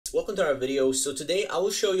welcome to our video. So today I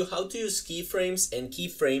will show you how to use keyframes and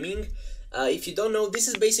keyframing. If you don't know, this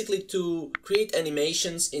is basically to create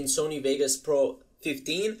animations in Sony Vegas Pro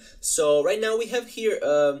 15. So right now we have here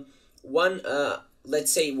one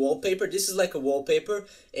let's say wallpaper. This is like a wallpaper,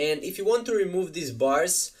 and if you want to remove these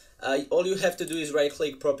bars, all you have to do is right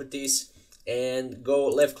click properties and go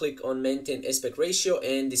left click on maintain aspect ratio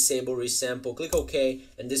and disable resample. Click OK,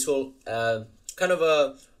 and this will kind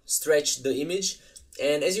of stretch the image.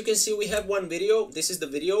 And as you can see, we have one video. This is the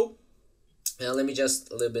video. Let me just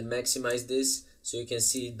a little bit maximize this so you can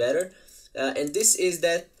see it better. And this is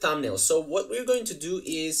that thumbnail. So what we're going to do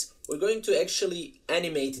is we're going to actually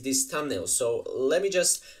animate this thumbnail. So let me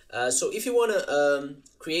just so if you want to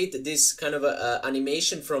create this kind of a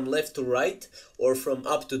animation from left to right or from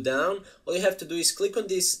up to down, all you have to do is click on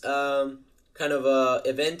this kind of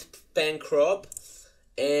event pan crop.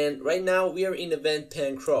 And right now we are in event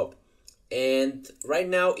pan crop. And right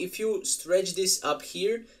now, if you stretch this up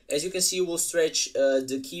here, as you can see, you will stretch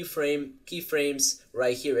the keyframes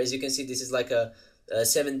right here. As you can see, this is like a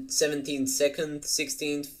 17 second,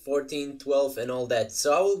 16, 14, 12, and all that.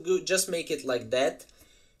 So I will just make it like that,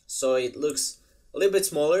 so it looks a little bit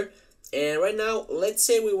smaller. And right now, let's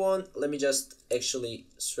say we want, let me just actually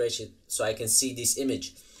stretch it so I can see this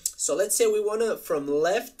image. So let's say we want to from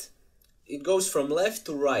left. It goes from left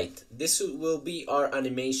to right. This will be our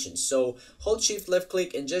animation. So hold shift left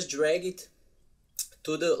click and just drag it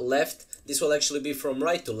to the left. This will actually be from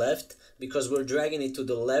right to left because we're dragging it to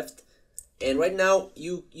the left. And right now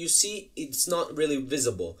you see it's not really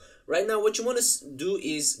visible. Right now what you want to do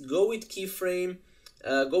is go with keyframe,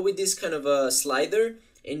 go with this kind of a slider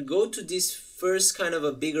and go to this first kind of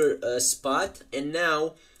a bigger spot, and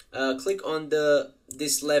now click on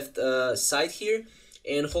this left side here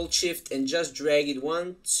and hold shift and just drag it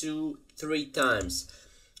 1, 2, 3 times.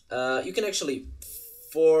 You can actually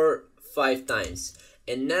 4, 5 times.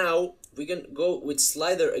 And now we can go with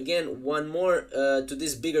slider again one more to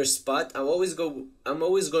this bigger spot. I'm always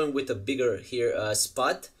going with a bigger here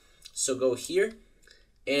spot. So go here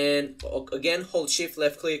and again hold shift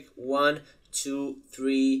left click 1, 2,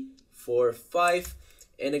 3, 4, 5,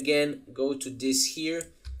 and again go to this here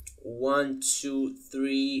 1, 2,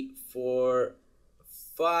 3, 4,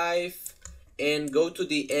 5, and go to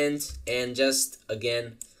the end and just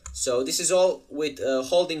again. So this is all with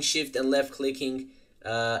holding shift and left clicking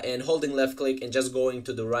and holding left click and just going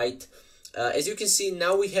to the right. As you can see,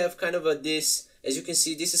 now we have kind of this, as you can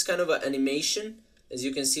see, this is kind of an animation, as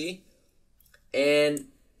you can see. And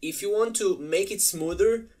if you want to make it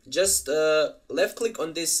smoother, just left click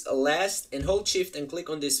on this last and hold shift and click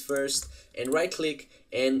on this first and right click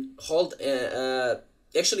and hold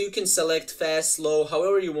actually you can select fast, slow,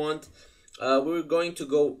 however you want. We're going to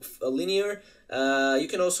go linear. You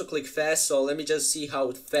can also click fast, so let me just see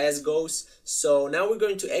how fast goes. So now we're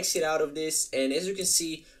going to exit out of this, and as you can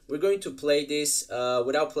see, we're going to play this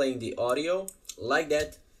without playing the audio, like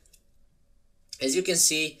that. As you can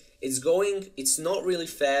see, it's going, it's not really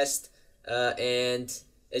fast, and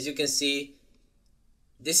as you can see,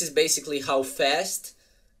 this is basically how fast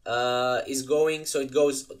is going. So it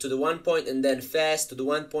goes to the one point and then fast, to the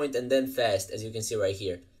one point and then fast, as you can see right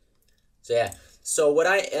here. So yeah, so what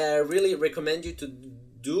I really recommend you to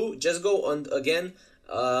do, just go on again,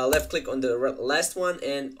 left click on the last one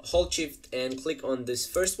and hold shift and click on this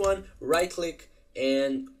first one, right click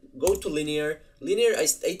and go to linear. I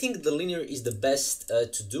think the linear is the best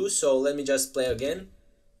to do, so let me just play again.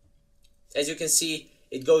 As you can see,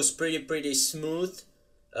 it goes pretty smooth.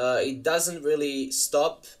 It doesn't really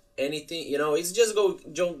stop anything, you know, it's just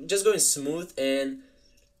going smooth and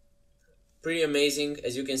pretty amazing.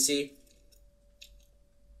 As you can see,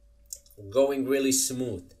 going really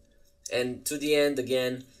smooth. And to the end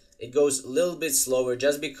again, it goes a little bit slower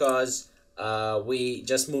just because we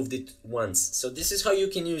just moved it once. So this is how you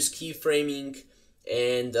can use keyframing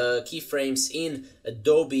and keyframes in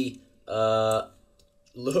Adobe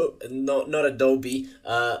not Adobe,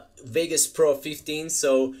 Vegas Pro 15.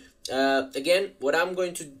 So again, what I'm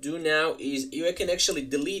going to do now is you can actually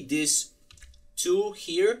delete this 2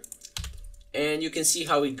 here, and you can see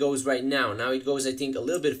how it goes right now. Now it goes, I think, a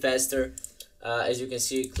little bit faster. As you can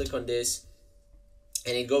see, click on this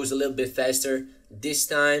and it goes a little bit faster this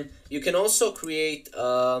time. You can also create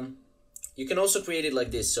it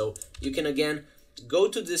like this. So you can again go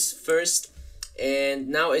to this first, and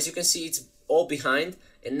now as you can see, it's all behind,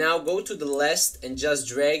 and now go to the left and just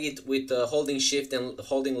drag it with holding shift and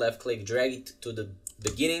holding left click, drag it to the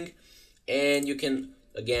beginning, and you can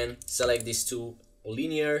again select these 2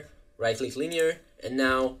 linear, right click linear, and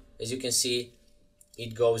now as you can see,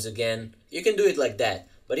 it goes again. You can do it like that,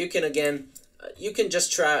 but you can again you can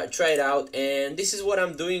just try it out. And this is what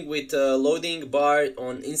I'm doing with loading bar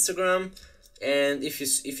on Instagram, and if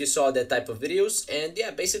you saw that type of videos. And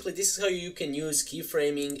yeah, basically this is how you can use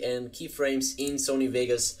keyframing and keyframes in Sony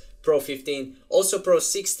Vegas Pro 15, also Pro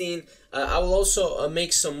 16. I will also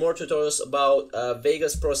make some more tutorials about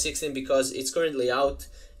Vegas Pro 16 because it's currently out,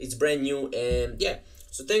 it's brand new. And yeah,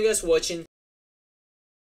 so thank you guys for watching.